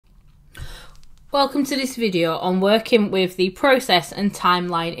Welcome to this video on working with the process and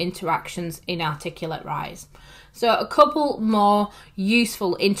timeline interactions in Articulate Rise. So a couple more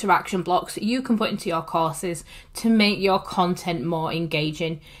useful interaction blocks that you can put into your courses to make your content more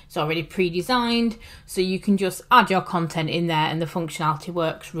engaging. It's already pre-designed, so you can just add your content in there and the functionality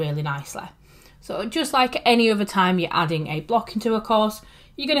works really nicely. So just like any other time you're adding a block into a course,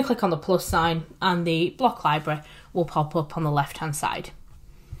 you're going to click on the plus sign and the block library will pop up on the left hand side.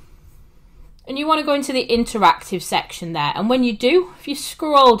 And you want to go into the interactive section there, and when you do, if you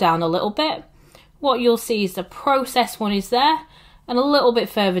scroll down a little bit, what you'll see is the process one is there, and a little bit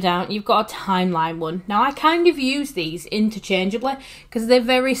further down you've got a timeline one. Now I kind of use these interchangeably because they're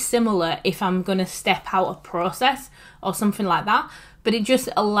very similar if I'm going to step out of process or something like that, but it just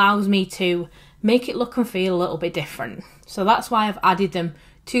allows me to make it look and feel a little bit different. So that's why I've added them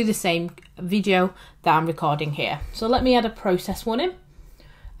to the same video that I'm recording here. So let me add a process one in.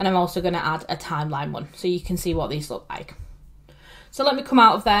 And I'm also going to add a timeline one so you can see what these look like. So let me come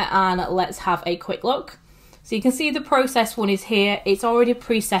out of there and let's have a quick look. So you can see the process one is here. It's already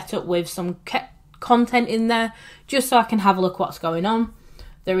pre-set up with some content in there just so I can have a look what's going on.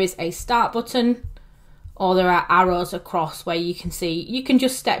 There is a start button, or there are arrows across where you can see, you can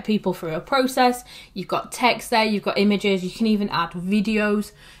just step people through a process. You've got text there, you've got images, you can even add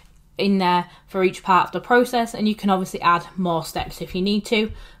videos in there for each part of the process, and you can obviously add more steps if you need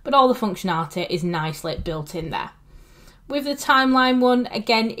to, but all the functionality is nicely built in there. With the timeline one,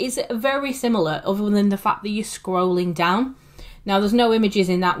 again, is very similar other than the fact that you're scrolling down. Now there's no images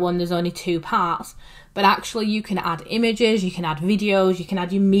in that one, there's only two parts, but actually you can add images, you can add videos, you can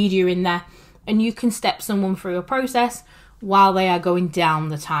add your media in there, and you can step someone through a process while they are going down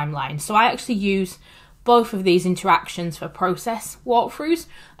the timeline. So I actually use both of these interactions for process walkthroughs,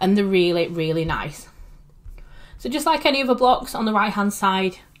 and they're really nice. So just like any other blocks, on the right hand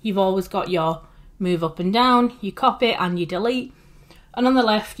side you've always got your move up and down, you copy and you delete, and on the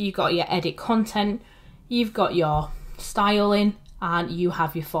left you've got your edit content, you've got your styling, and you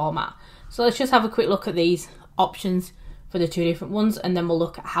have your format. So let's just have a quick look at these options for the two different ones, and then we'll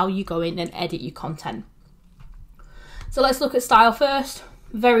look at how you go in and edit your content. So let's look at style first.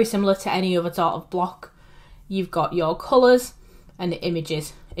 Very similar to any other sort of block. You've got your colours and the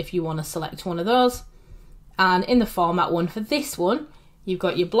images if you want to select one of those. And in the format one, for this one, you've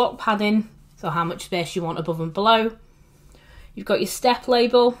got your block padding, so how much space you want above and below. You've got your step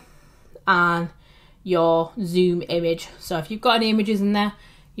label and your zoom image. So if you've got any images in there,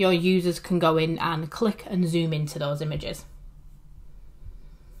 your users can go in and click and zoom into those images.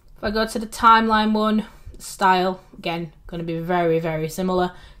 If I go to the timeline one, style, again, going to be very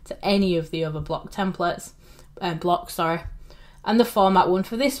similar to any of the other block templates, blocks, and the format one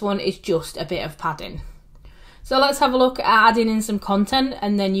for this one is just a bit of padding. So let's have a look at adding in some content,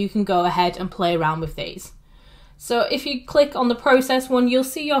 and then you can go ahead and play around with these. So if you click on the process one, you'll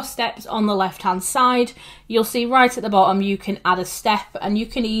see your steps on the left hand side. You'll see right at the bottom you can add a step, and you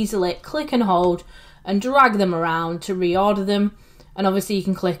can easily click and hold and drag them around to reorder them. And obviously you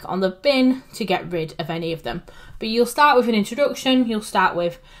can click on the bin to get rid of any of them. But you'll start with an introduction, you'll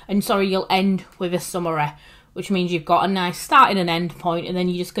end with a summary, which means you've got a nice start and an end point, and then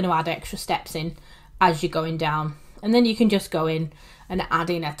you're just going to add extra steps in as you're going down. And then you can just go in and add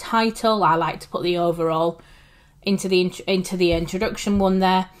in a title. I like to put the overall into the introduction one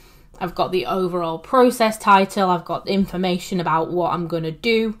there. I've got the overall process title, I've got information about what I'm going to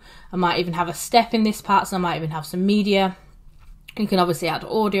do. I might even have a step in this part, so I might even have some media. You can obviously add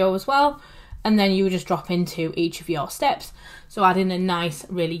audio as well, and then you would just drop into each of your steps. So add in a nice,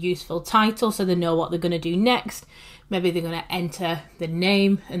 really useful title so they know what they're going to do next. Maybe they're going to enter the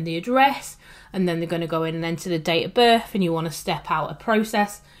name and the address, and then they're going to go in and enter the date of birth, and you want to step out a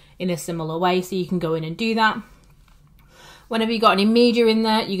process in a similar way, so you can go in and do that. Whenever you've got any media in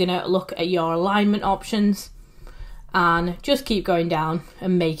there, you're going to look at your alignment options and just keep going down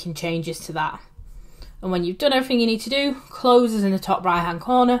and making changes to that. And when you've done everything you need to do, closes in the top right hand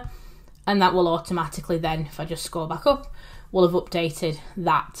corner, and that will automatically then, if I just scroll back up, will have updated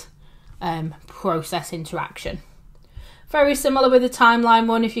that process interaction. Very similar with the timeline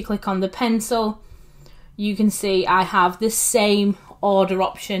one. If you click on the pencil, you can see I have the same order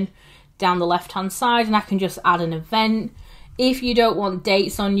option down the left hand side, and I can just add an event. If you don't want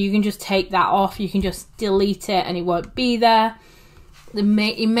dates on, you can just take that off. You can just delete it and it won't be there. It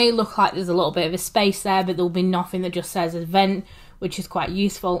may look like there's a little bit of a space there, but there'll be nothing that just says event, which is quite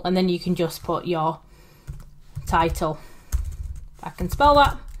useful. And then you can just put your title, if I can spell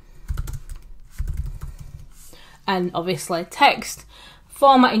that, and obviously text,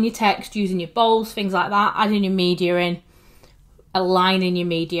 formatting your text using your bolds, things like that, adding your media in, aligning your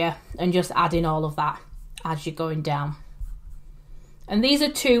media, and just adding all of that as you're going down. And these are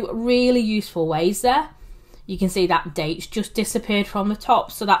two really useful ways there. You can see that date's just disappeared from the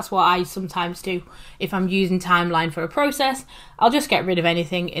top, so that's what I sometimes do if I'm using timeline for a process. I'll just get rid of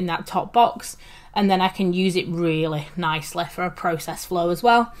anything in that top box, and then I can use it really nicely for a process flow as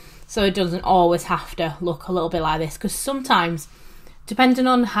well, so it doesn't always have to look a little bit like this, because sometimes, depending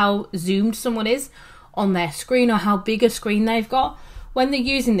on how zoomed someone is on their screen or how big a screen they've got, when they're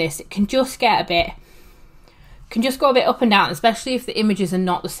using this, it can just get can just go a bit up and down, especially if the images are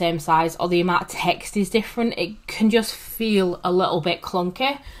not the same size or the amount of text is different. It can just feel a little bit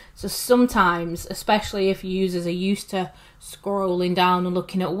clunky. So sometimes, especially if users are used to scrolling down and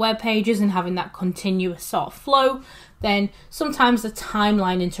looking at web pages and having that continuous sort of flow, then sometimes the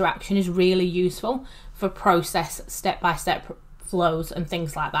timeline interaction is really useful for process step-by-step flows and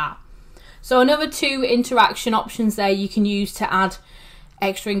things like that. So another two interaction options there you can use to add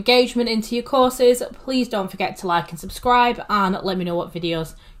extra engagement into your courses. Please don't forget to like and subscribe, and let me know what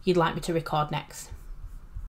videos you'd like me to record next.